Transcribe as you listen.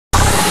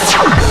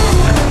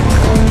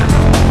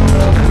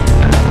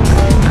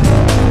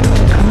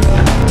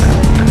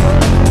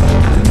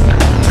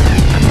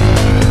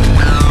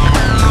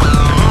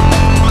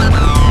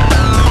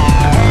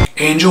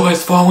Angel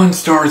Has Fallen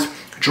stars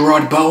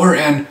Gerard, Butler,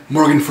 and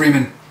Morgan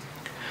Freeman.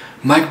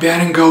 Mike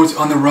Bannon goes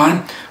on the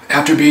run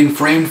after being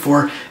framed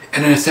for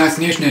an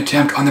assassination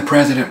attempt on the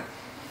president.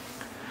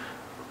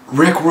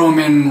 Rick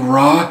Roman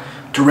Waugh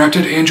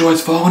directed Angel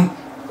Has Fallen.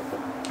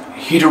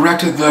 He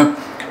directed the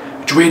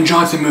Dwayne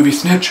Johnson movie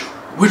Snitch,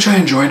 which I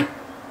enjoyed.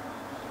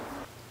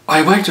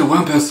 I liked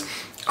Olympus.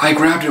 I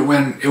grabbed it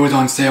when it was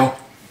on sale.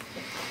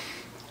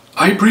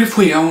 I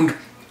briefly owned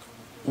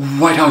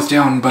White House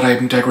Down, but I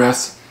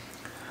digress.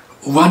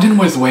 London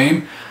was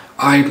lame.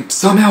 I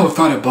somehow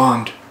thought it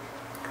bombed.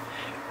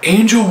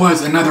 Angel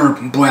was another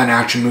bland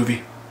action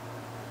movie.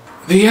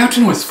 The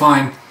action was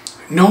fine.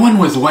 No one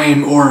was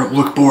lame or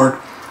looked bored.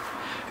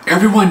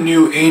 Everyone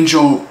knew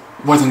Angel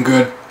wasn't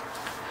good.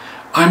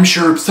 I'm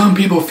sure some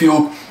people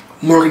feel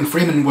Morgan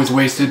Freeman was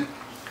wasted.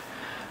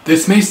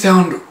 This may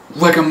sound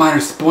like a minor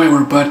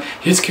spoiler, but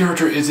his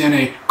character is in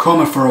a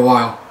coma for a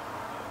while.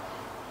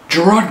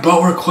 Gerard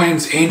Butler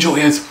claims Angel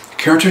is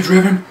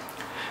character-driven.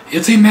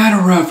 It's a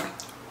matter of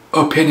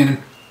opinion.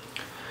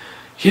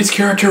 His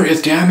character is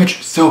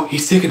damaged, so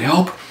he's seeking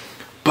help,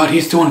 but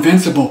he's still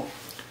invincible.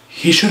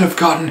 He should have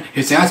gotten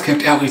his ass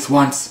kicked at least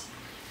once.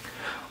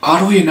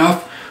 Oddly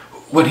enough,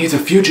 when he's a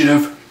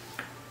fugitive,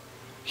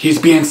 he's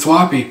being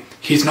sloppy.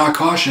 He's not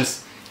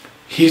cautious.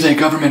 He's a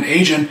government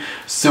agent,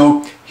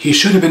 so he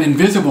should have been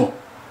invisible.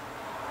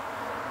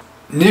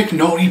 Nick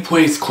Nolte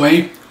plays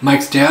Clay,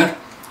 Mike's dad.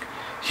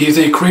 He's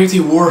a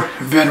crazy war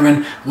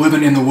veteran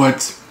living in the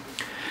woods.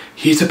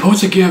 He's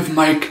supposed to give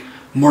Mike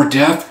more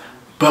depth,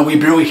 but we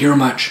barely hear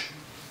much.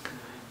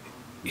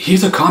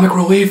 He's a comic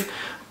relief,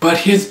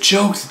 but his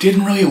jokes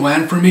didn't really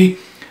land for me.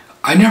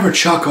 I never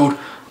chuckled,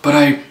 but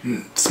I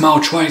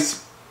smiled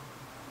twice.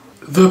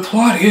 The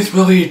plot is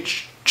really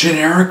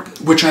generic,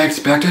 which I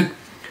expected.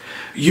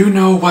 You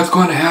know what's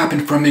going to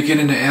happen from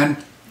beginning to end.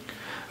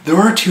 There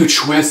are two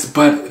twists,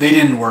 but they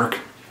didn't work.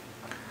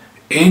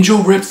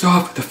 Angel rips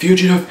off The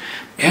Fugitive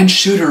and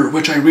Shooter,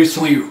 which I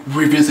recently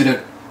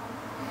revisited.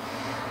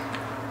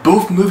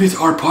 Both movies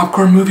are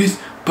popcorn movies,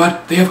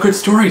 but they have good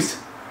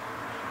stories.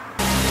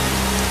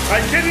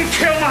 I didn't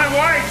kill my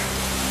wife!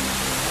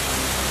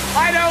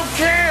 I don't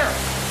care!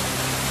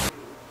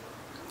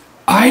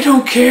 I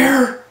don't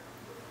care!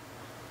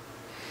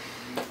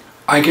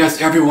 I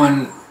guess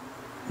everyone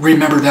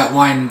remembered that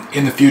line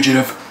in The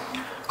Fugitive.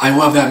 I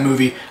love that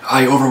movie.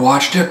 I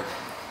overwatched it.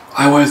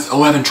 I was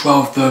 11,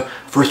 12 the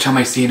first time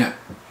I seen it.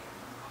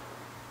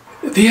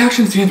 The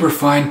action scenes were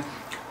fine.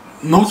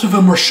 Most of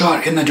them were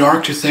shot in the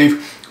dark to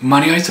save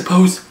money, I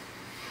suppose.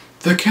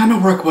 The camera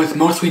work was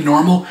mostly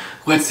normal,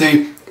 let's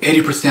say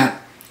 80%.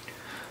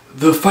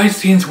 The fight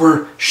scenes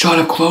were shot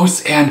up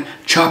close and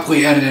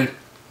choppily edited.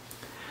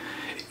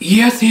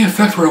 Yes, the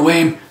effects were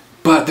lame,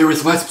 but there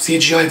was less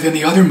CGI than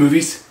the other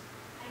movies.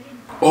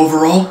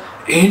 Overall,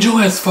 Angel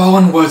Has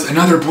Fallen was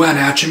another bland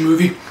action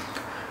movie.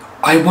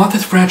 I want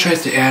this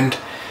franchise to end.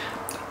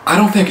 I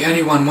don't think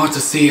anyone wants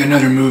to see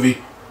another movie.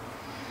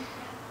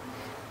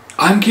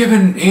 I'm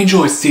giving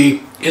Angel a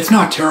C. It's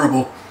not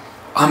terrible.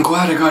 I'm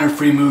glad I got a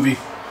free movie.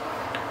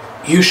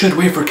 You should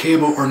wait for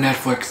cable or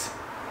Netflix.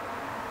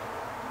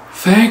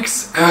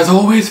 Thanks, as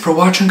always, for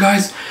watching,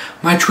 guys.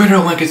 My Twitter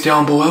link is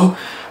down below.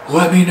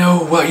 Let me know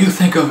what you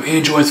think of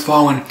Angel Has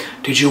Fallen.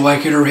 Did you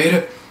like it or hate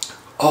it?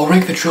 I'll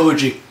rank the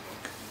trilogy: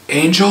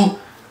 Angel,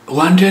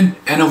 London,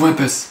 and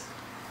Olympus.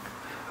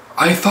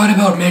 I thought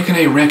about making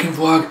a ranking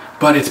vlog,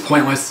 but it's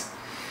pointless.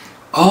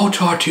 I'll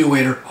talk to you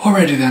later.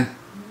 Alrighty then.